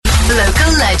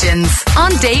Local legends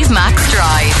on Dave Max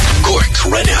Drive. Cork's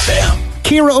Red FM.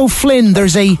 Ciara O'Flynn,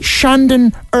 there's a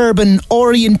Shandon urban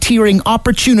orienteering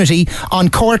opportunity on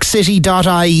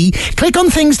corkcity.ie. Click on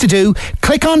things to do,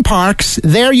 click on parks,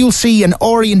 there you'll see an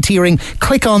orienteering,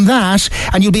 click on that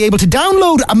and you'll be able to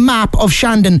download a map of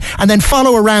Shandon and then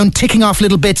follow around ticking off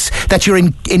little bits that you're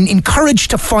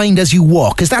encouraged to find as you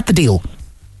walk. Is that the deal?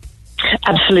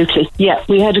 Absolutely, yeah.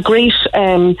 We had a great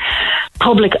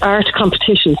public art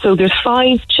competition. So there's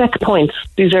 5 checkpoints.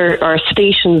 These are our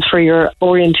stations for your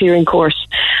orienteering course.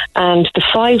 And the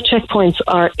 5 checkpoints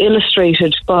are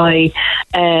illustrated by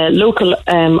local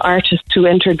artists who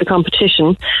entered the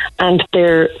competition, and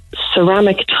they're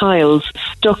ceramic tiles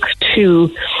stuck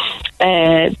to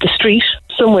the street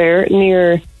somewhere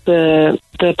near the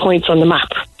points on the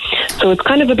map. So it's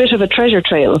kind of a bit of a treasure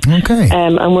trail. Okay.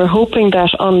 And we're hoping that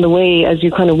on the way, as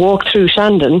you kind of walk through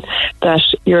Shandon, that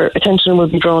your attention will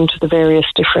be drawn to the various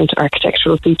different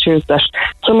architectural features that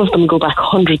some of them go back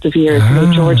hundreds of years.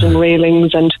 Georgian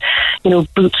railings and,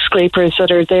 boot scrapers that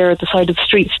are there at the side of the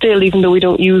street still, even though we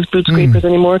don't use boot scrapers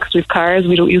anymore because we have cars,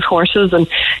 we don't use horses. And,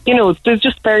 there's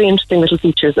just very interesting little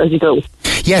features as you go.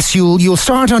 Yes, you'll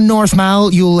start on North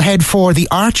Mall, you'll head for the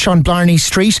Arch on Blarney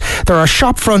Street. There are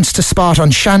shop fronts to spot on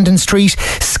Shandon Street.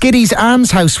 Skiddy's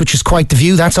Almshouse, which is quite the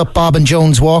view, that's up Bob and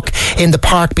Jones Walk in the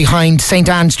park behind St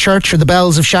Anne's Church, or the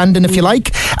Bells of Shandon if you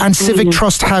like. And Civic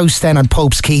Trust House then on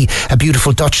Pope's Quay, a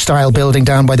beautiful Dutch style building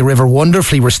down by the river,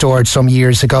 wonderfully restored some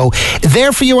years ago.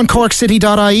 There for you on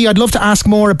corkcity.ie. I'd love to ask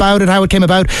more about it, how it came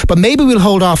about, but maybe we'll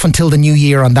hold off until the new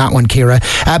year on that one, Ciara.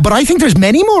 But I think there's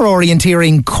many more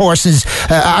orienteering courses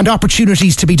and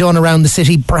opportunities to be done around the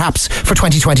city, perhaps for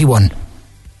 2021.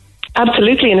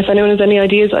 Absolutely, and if anyone has any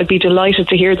ideas, I'd be delighted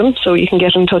to hear them. So you can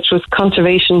get in touch with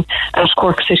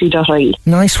conservation@corkcity.ie.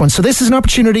 Nice one. So this is an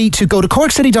opportunity to go to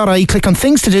corkcity.ie, click on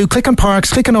things to do, click on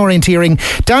parks, click on orienteering,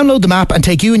 download the map and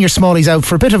take you and your smallies out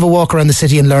for a bit of a walk around the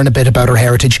city and learn a bit about our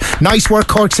heritage. Nice work,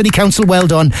 Cork City Council. Well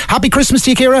done. Happy Christmas to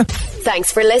you, Ciara.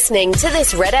 Thanks for listening to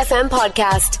this Red FM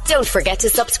podcast. Don't forget to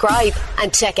subscribe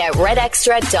and check out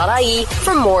redextra.ie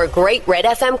for more great Red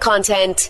FM content.